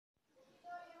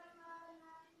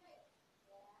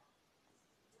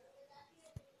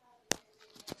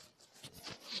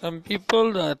Some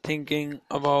people are thinking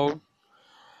about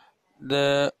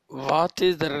the what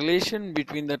is the relation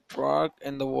between the torque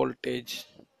and the voltage.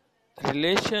 The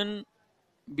relation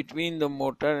between the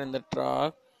motor and the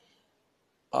torque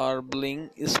are being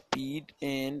speed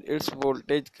and its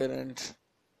voltage current.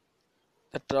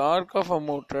 The torque of a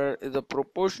motor is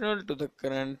proportional to the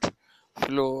current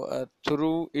flow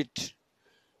through it,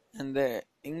 and the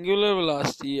angular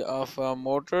velocity of a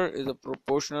motor is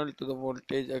proportional to the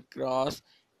voltage across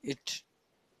it.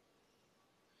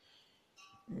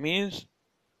 Means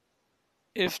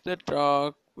if the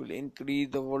torque will increase,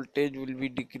 the voltage will be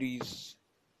decrease.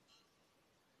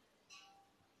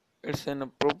 It's a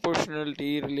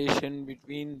proportionality relation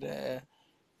between the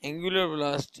angular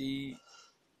velocity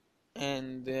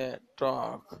and the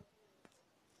torque.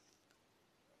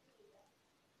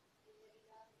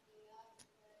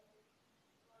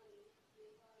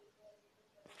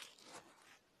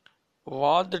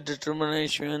 What the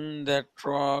determination that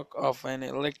torque of an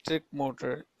electric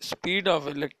motor, speed of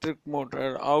electric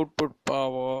motor, output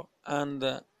power, and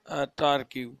the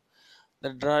torque.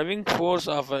 The driving force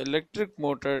of an electric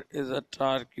motor is a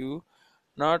torque,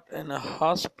 not an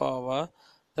horsepower.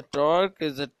 The torque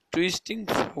is a twisting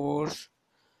force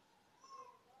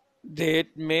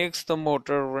that makes the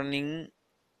motor running,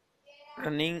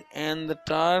 and the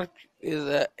torque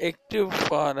is active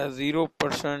for a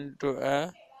 0% to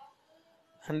a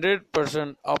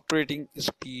 100% operating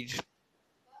speed.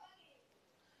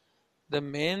 The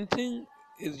main thing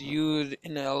is used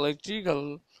in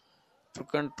electrical to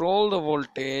control the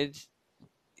voltage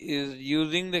is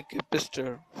using the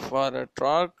capacitor for a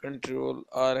torque control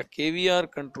or a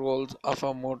KVR controls of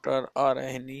a motor or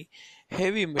any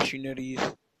heavy machineries.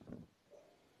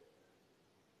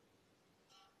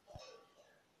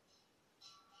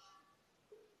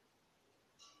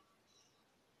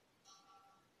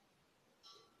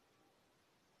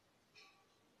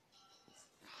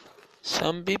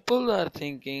 Some people are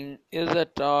thinking, is the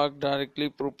torque directly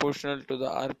proportional to the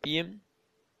RPM?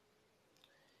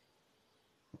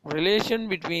 Relation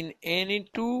between any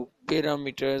two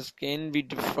parameters can be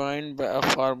defined by a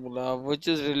formula which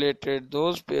is related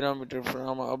those parameters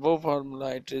from above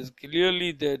formula. It is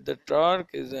clearly that the torque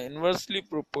is inversely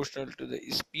proportional to the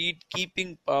speed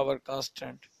keeping power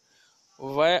constant.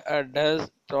 Why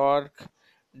does torque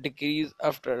decrease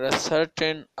after a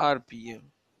certain RPM?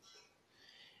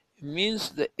 Means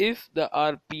that if the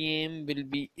RPM will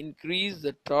be increased,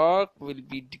 the torque will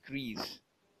be decreased.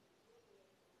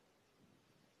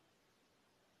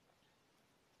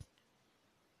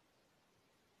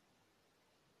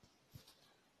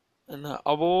 In the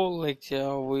above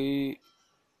lecture, we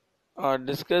are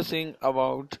discussing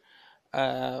about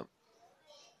uh,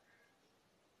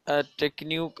 a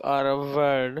technique or a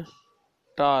word,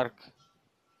 torque.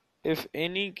 If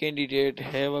any candidate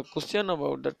have a question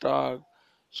about the torque,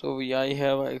 I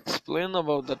have explained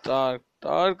about the torque.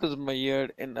 Torque is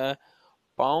measured in a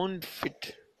pound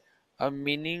feet, a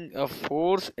meaning a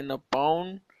force in a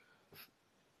pounds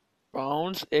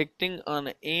acting on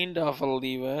the end of a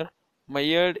lever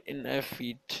measured in a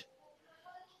feet.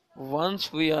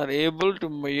 Once we are able to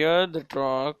measure the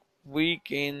torque, we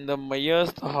can the measure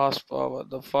the horsepower.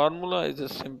 The formula is a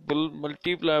simple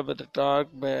multiply by the torque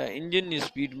by engine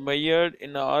speed measured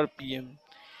in RPM.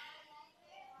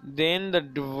 Then the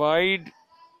divided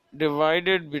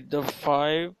with the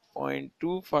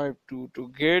 5.252 to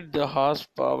get the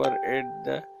horsepower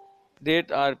at that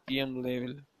RPM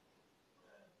level.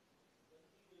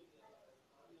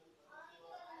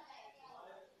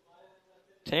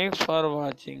 Thanks for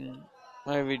watching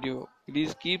my video.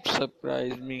 Please keep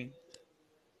subscribe me.